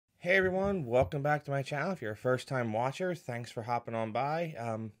Hey everyone, welcome back to my channel. If you're a first time watcher, thanks for hopping on by.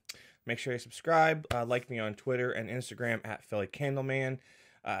 Make sure you subscribe, like me on Twitter and Instagram at Philly Candleman,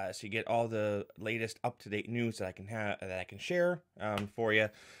 so you get all the latest up-to-date news that I can share for you.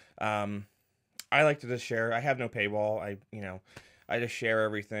 I like to just share. I have no paywall. I just share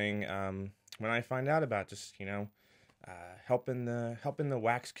everything when I find out about just helping the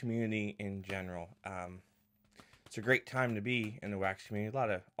wax community in general. It's a great time to be in the wax community. A lot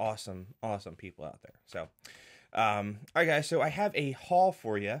of awesome people out there. So, all right, guys. So I have a haul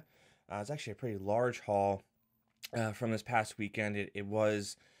for you. It's actually a pretty large haul from this past weekend. It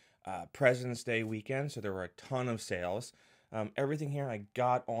was President's Day weekend, so there were a ton of sales. Everything here I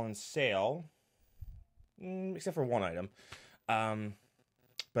got on sale, except for one item,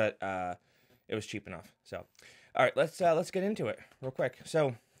 but it was cheap enough. So, all right, let's get into it real quick.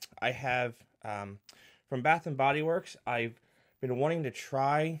 So I have from Bath and Body Works, I've been wanting to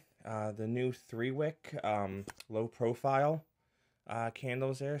try the new 3-wick low profile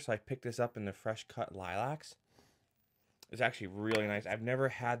candles there. So I picked this up in the fresh cut lilacs. It's actually really nice. I've never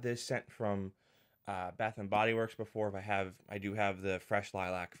had this scent from Bath and Body Works before, but I do have the fresh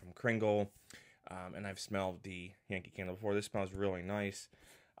lilac from Kringle, and I've smelled the Yankee Candle before. This smells really nice.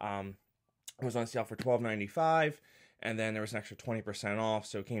 It was on sale for $12.95, and then there was an extra 20% off,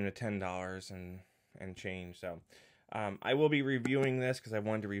 so it came to $10 and change. So I will be reviewing this because I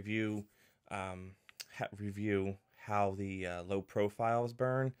wanted to review how the low profiles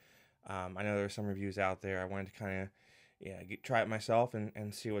burn. I know there are some reviews out there. I wanted to kind of try it myself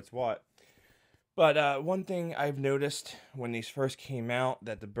and see what's what. But one thing I've noticed when these first came out,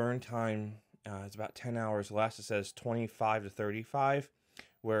 that the burn time is about 10 hours less. It says 25 to 35,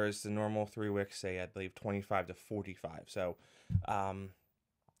 whereas the normal 3-wicks say, I believe, 25 to 45. So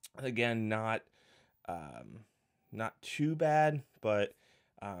again, not too bad, but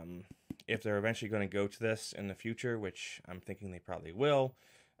if they're eventually going to go to this in the future, which I'm thinking they probably will,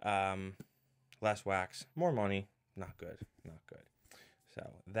 less wax, more money, not good. So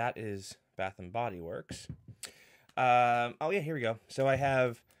that is Bath and Body Works. Oh yeah, here we go. So I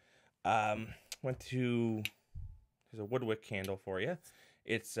have there's a WoodWick candle for you.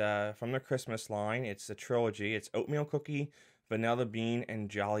 It's from their Christmas line. It's a trilogy. It's oatmeal cookie, vanilla bean, and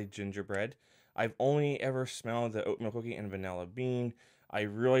jolly gingerbread. I've only ever smelled the oatmeal cookie and vanilla bean. I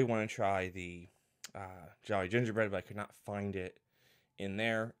really want to try the jolly gingerbread, but I could not find it in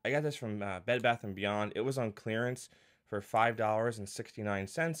there. I got this from Bed Bath & Beyond. It was on clearance for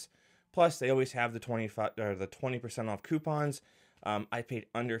 $5.69. Plus, they always have the 20% off coupons. I paid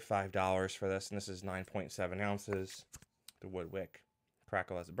under $5 for this, and this is 9.7 ounces. The WoodWick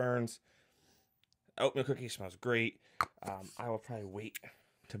crackle as it burns. Oatmeal cookie smells great. I will probably wait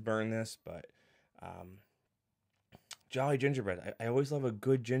to burn this, but jolly gingerbread. I always love a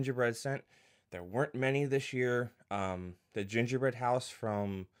good gingerbread scent. There weren't many this year. The gingerbread house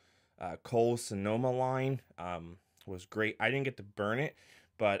from Kohl's Sonoma line was great. I didn't get to burn it,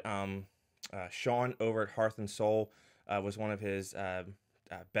 but Sean over at Hearth and Soul was one of his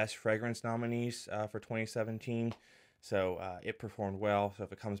best fragrance nominees for 2017. So it performed well. So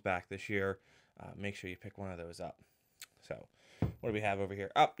if it comes back this year, make sure you pick one of those up. So what do we have over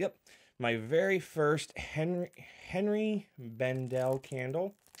here? Oh, yep. My very first Henri Bendel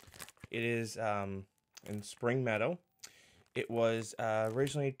candle. It is in Spring Meadow. It was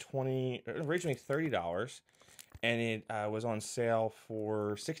originally $30, and it was on sale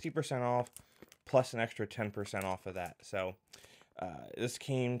for 60% off, plus an extra 10% off of that. So this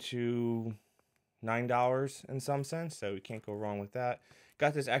came to $9 in some sense, so you can't go wrong with that.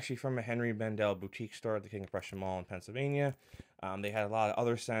 Got this actually from a Henri Bendel boutique store at the King of Prussia Mall in Pennsylvania. They had a lot of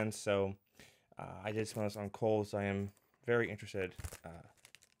other scents, so I did smell this on Kohl's, so I am very interested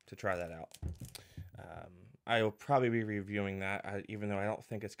to try that out. I will probably be reviewing that, even though I don't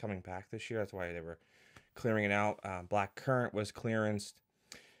think it's coming back this year. That's why they were clearing it out. Black Currant was clearanced.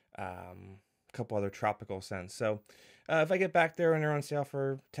 A couple other tropical scents. So if I get back there and they're on sale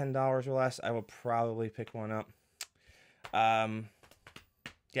for $10 or less, I will probably pick one up.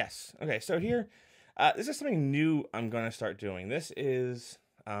 Yes. Okay, so here, this is something new I'm going to start doing. This is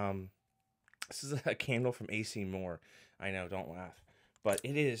a candle from AC Moore. I know, don't laugh. But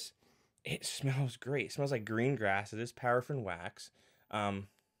it smells great. It smells like green grass. It is paraffin wax.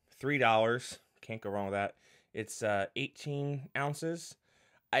 $3. Can't go wrong with that. It's 18 ounces.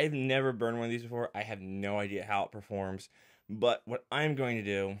 I've never burned one of these before. I have no idea how it performs. But what I'm going to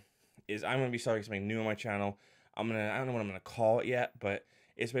do is I'm going to be starting something new on my channel. I don't know what I'm going to call it yet, but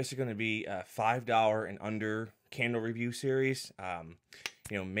it's basically going to be a $5 and under candle review series.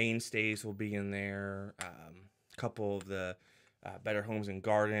 Mainstays will be in there. A couple of the Better Homes and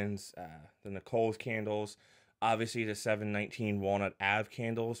Gardens, the Nicole's candles, obviously the 719 Walnut Ave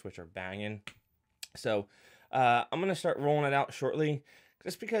candles, which are banging. So I'm going to start rolling it out shortly,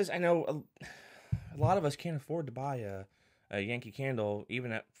 just because I know a lot of us can't afford to buy a Yankee Candle,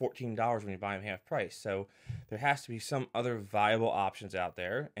 even at $14 when you buy them half price. So there has to be some other viable options out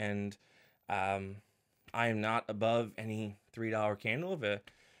there, and I am not above any $3 candle. If a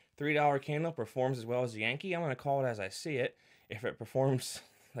 $3 candle performs as well as the Yankee, I'm going to call it as I see it. If it performs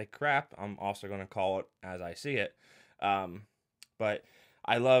like crap, I'm also going to call it as I see it. But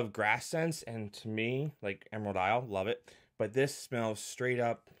I love grass scents, and to me, like Emerald Isle, love it. But this smells straight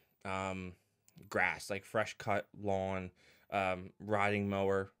up grass, like fresh cut lawn, riding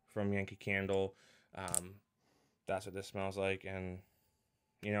mower from Yankee Candle. That's what this smells like. And,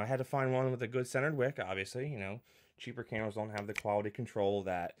 you know, I had to find one with a good centered wick, obviously. You know, cheaper candles don't have the quality control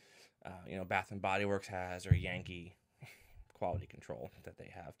that, you know, Bath & Body Works has, or Yankee quality control that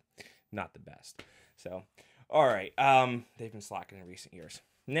they have. Not the best. So, all right. They've been slacking in recent years.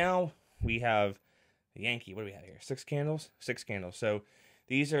 Now we have the Yankee. What do we have here? 6 candles? 6 candles. So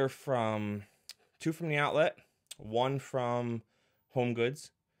these are from 2 from the outlet, 1 from Home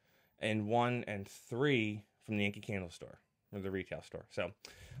Goods, and 1 and 3 from the Yankee Candle store, or the retail store. So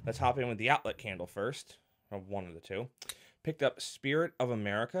let's hop in with the outlet candle first, or one of the 2. Picked up Spirit of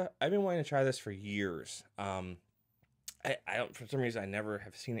America. I've been wanting to try this for years. I don't, for some reason, I never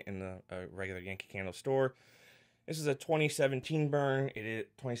have seen it in the regular Yankee Candle store. This is a 2017 burn. It is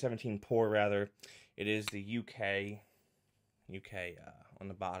 2017 pour, rather. It is the UK on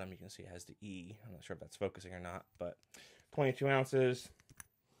the bottom. You can see it has the E. I'm not sure if that's focusing or not, but 22 ounces.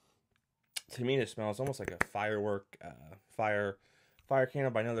 To me, this smells almost like a firework, fire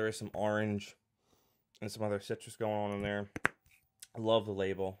candle, but I know there is some orange and some other citrus going on in there. I love the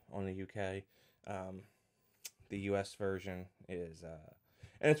label on the UK. The US version is,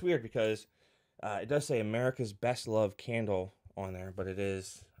 and it's weird because it does say America's Best Loved Candle on there, but it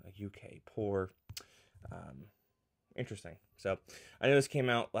is a UK pour. Interesting. So I know this came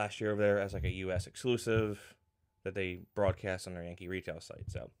out last year over there as like a US exclusive that they broadcast on their Yankee retail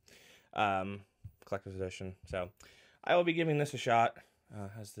site. So collector's edition. So I will be giving this a shot.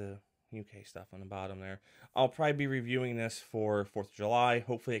 Has the UK stuff on the bottom there. I'll probably be reviewing this for 4th of July.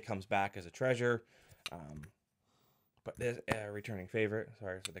 Hopefully it comes back as a treasure. But this returning favorite.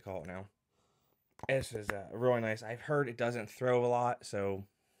 Sorry, that's what they call it now. This is really nice. I've heard it doesn't throw a lot, so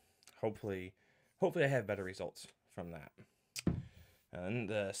hopefully I have better results from that. And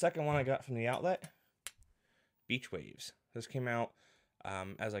the second one I got from the outlet, Beach Waves. This came out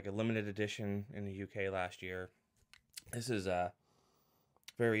as like a limited edition in the UK last year. This is a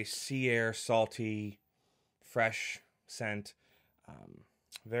very sea air, salty, fresh scent.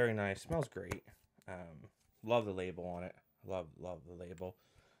 Very nice. Smells great. Love the label on it. Love the label.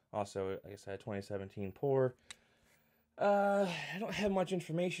 Also, like I said, 2017 pour. I don't have much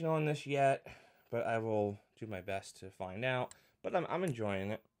information on this yet, but I will do my best to find out. But I'm enjoying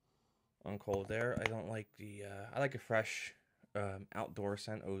it on cold air. I don't like the I like a fresh outdoor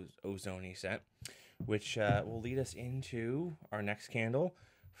scent, ozone-y scent, which will lead us into our next candle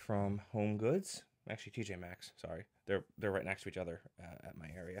from Home Goods. Actually, TJ Maxx. Sorry, they're right next to each other at my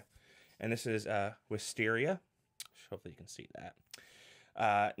area. And this is Wisteria. Hopefully you can see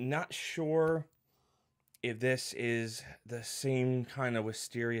that. Not sure if this is the same kind of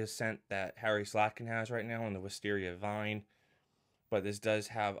wisteria scent that Harry Slatkin has right now in the Wisteria Vine, but this does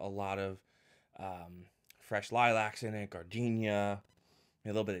have a lot of fresh lilacs in it, gardenia, a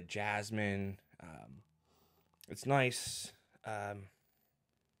little bit of jasmine. It's nice.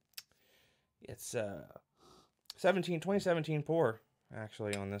 It's 2017 pour,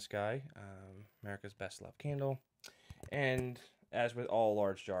 actually, on this guy. America's Best Loved Candle. And as with all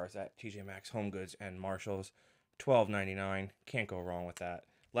large jars at TJ Maxx, Home Goods, and Marshall's, $12.99. Can't go wrong with that.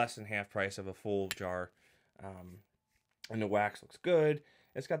 Less than half price of a full jar. And the wax looks good.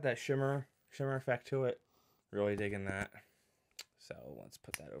 It's got that shimmer effect to it. Really digging that. So let's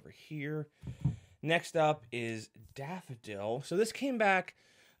put that over here. Next up is Daffodil. So this came back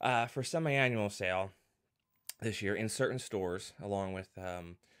for semi-annual sale this year in certain stores, along with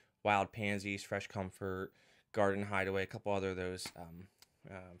Wild Pansies, Fresh Comfort, Garden Hideaway, a couple other of those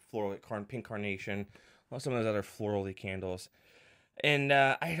floral, pink carnation, some of those other florally candles. And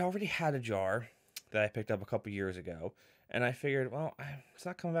I had already had a jar that I picked up a couple years ago, and I figured, well, it's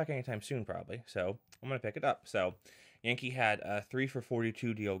not coming back anytime soon, probably, so I'm gonna pick it up. So Yankee had a 3 for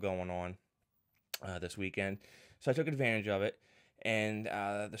 $42 deal going on this weekend, so I took advantage of it. And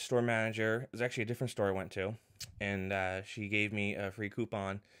the store manager, it was actually a different store I went to, and she gave me a free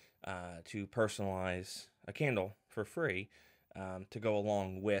coupon to personalize a candle for free to go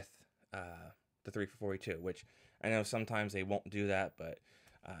along with the 3 for 42, which I know sometimes they won't do that, but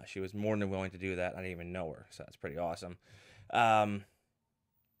she was more than willing to do that. I didn't even know her, so that's pretty awesome.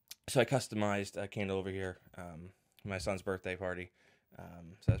 So I customized a candle over here, my son's birthday party.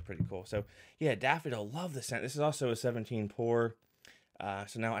 So that's pretty cool. So yeah, daffodil, love the scent. This is also a 17 pour.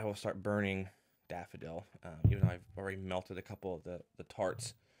 So now I will start burning daffodil, even though I've already melted a couple of the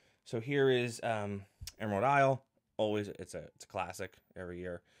tarts. So here is Emerald Isle. Always, it's a classic every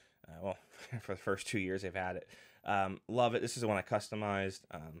year. Well, for the first 2 years they've had it. Love it. This is the one I customized.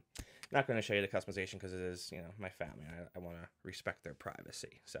 Not going to show you the customization because it is, you know, my family. I want to respect their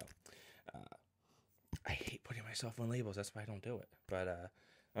privacy. So I hate putting myself on labels. That's why I don't do it. But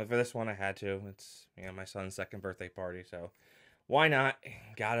for this one, I had to. It's, you know, my son's second birthday party, so why not?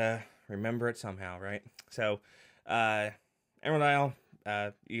 Gotta remember it somehow, right? So Emerald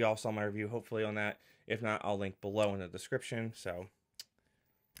Isle, you all saw my review hopefully on that. If not, I'll link below in the description. So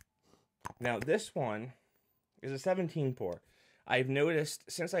now this one is a 17 pour. I've noticed,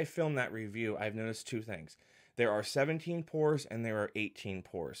 since I filmed that review, I've noticed two things. There are 17 pours and there are 18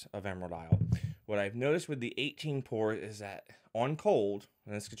 pours of Emerald Isle. What I've noticed with the 18 pour is that on cold,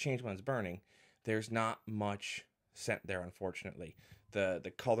 and this could change when it's burning, there's not much scent there, unfortunately.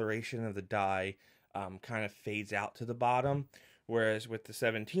 The coloration of the dye kind of fades out to the bottom, whereas with the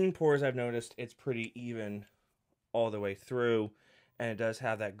 17 pours, I've noticed it's pretty even all the way through, and it does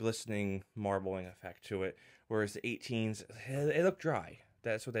have that glistening marbling effect to it, whereas the 18s, they look dry.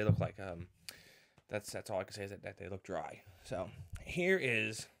 That's what they look like. That's all I can say is that they look dry. So here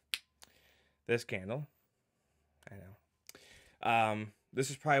is this candle. I know. This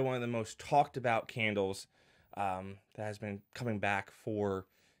is probably one of the most talked about candles that has been coming back for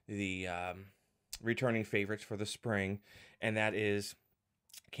the returning favorites for the spring, and that is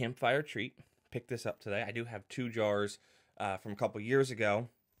Campfire Treat. Picked this up today. I do have 2 jars from a couple years ago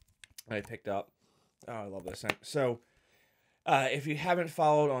I picked up. Oh, I love this scent. So if you haven't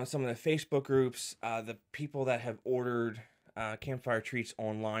followed on some of the Facebook groups, the people that have ordered Campfire Treats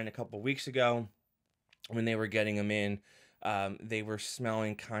online a couple weeks ago, when they were getting them in, they were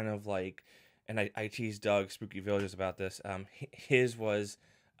smelling kind of like, and I teased Doug, Spooky Villages, about this. His was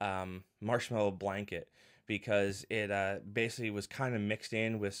marshmallow blanket, because it basically was kind of mixed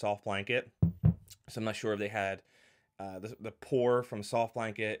in with soft blanket. So I'm not sure if they had the pour from soft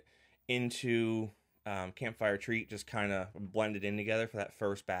blanket into Campfire Treat just kind of blended in together for that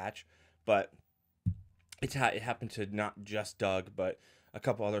first batch. But it happened to not just Doug, but a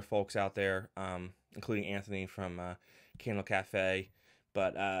couple other folks out there, including Anthony from Candle Cafe.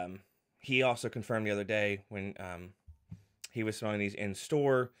 But he also confirmed the other day when he was smelling these in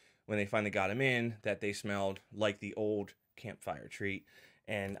store, when they finally got them in, that they smelled like the old Campfire Treat.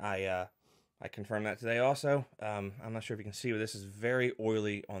 And I confirmed that today also. I'm not sure if you can see, but this is very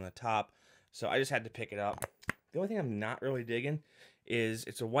oily on the top, so I just had to pick it up. The only thing I'm not really digging is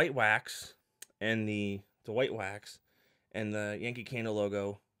it's a white wax, and the white wax and the Yankee Candle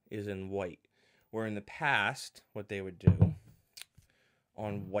logo is in white. Where in the past, what they would do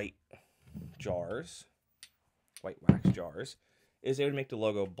on white jars, white wax jars, is they would make the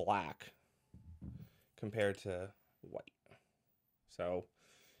logo black compared to white. So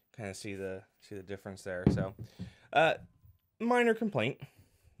kind of see the difference there. So minor complaint,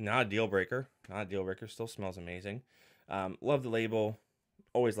 not a deal breaker. Not a deal breaker. Still smells amazing. Love the label.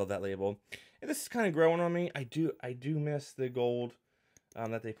 Always love that label. And this is kind of growing on me. I do miss the gold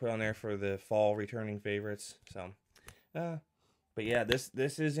that they put on there for the fall returning favorites. So but yeah, this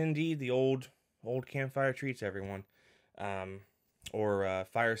is indeed the old Campfire Treats, everyone. Or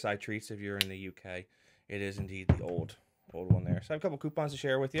Fireside Treats if you're in the UK. It is indeed the old one there. So I have a couple coupons to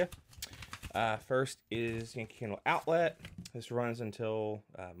share with you. First is Yankee Candle Outlet. This runs until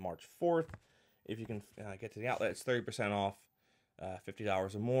March 4th. If you can get to the outlet, it's 30% off,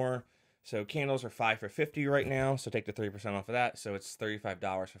 $50 or more. So candles are 5 for $50 right now, so take the 30% off of that. So it's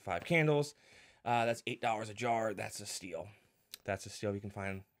 $35 for 5 candles. That's $8 a jar. That's a steal. That's a steal. You can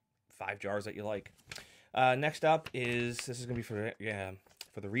find 5 jars that you like. Next up is, this is going to be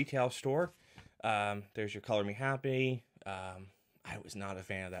for the retail store. There's your Color Me Happy. I was not a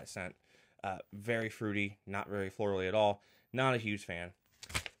fan of that scent. Very fruity, not very florally at all. Not a huge fan.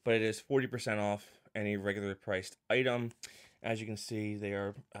 But it is 40% off any regular priced item. As you can see, they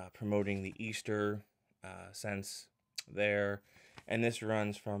are promoting the Easter scents there. And this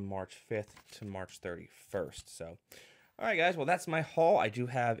runs from March 5th to March 31st. So, alright guys, well that's my haul. I do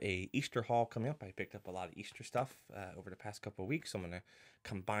have a Easter haul coming up. I picked up a lot of Easter stuff over the past couple of weeks. So I'm going to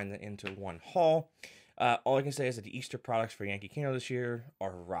combine that into one haul. All I can say is that the Easter products for Yankee Candle this year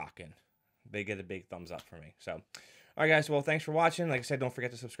are rocking. They get a big thumbs up for me. So, All right, guys. Well, thanks for watching. Like I said, don't forget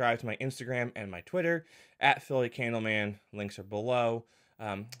to subscribe to my Instagram and my Twitter at Philly Candleman. Links are below.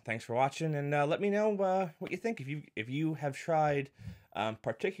 Thanks for watching, and let me know what you think. If you have tried,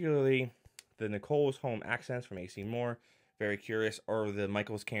 particularly the Nicole's Home Accents from AC Moore, very curious, or the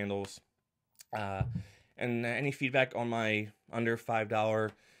Michael's Candles, and any feedback on my under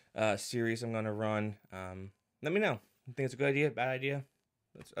 $5 series I'm gonna run. Let me know. You think it's a good idea, bad idea?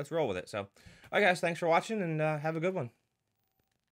 Let's roll with it. So, all right, guys. Thanks for watching, and have a good one.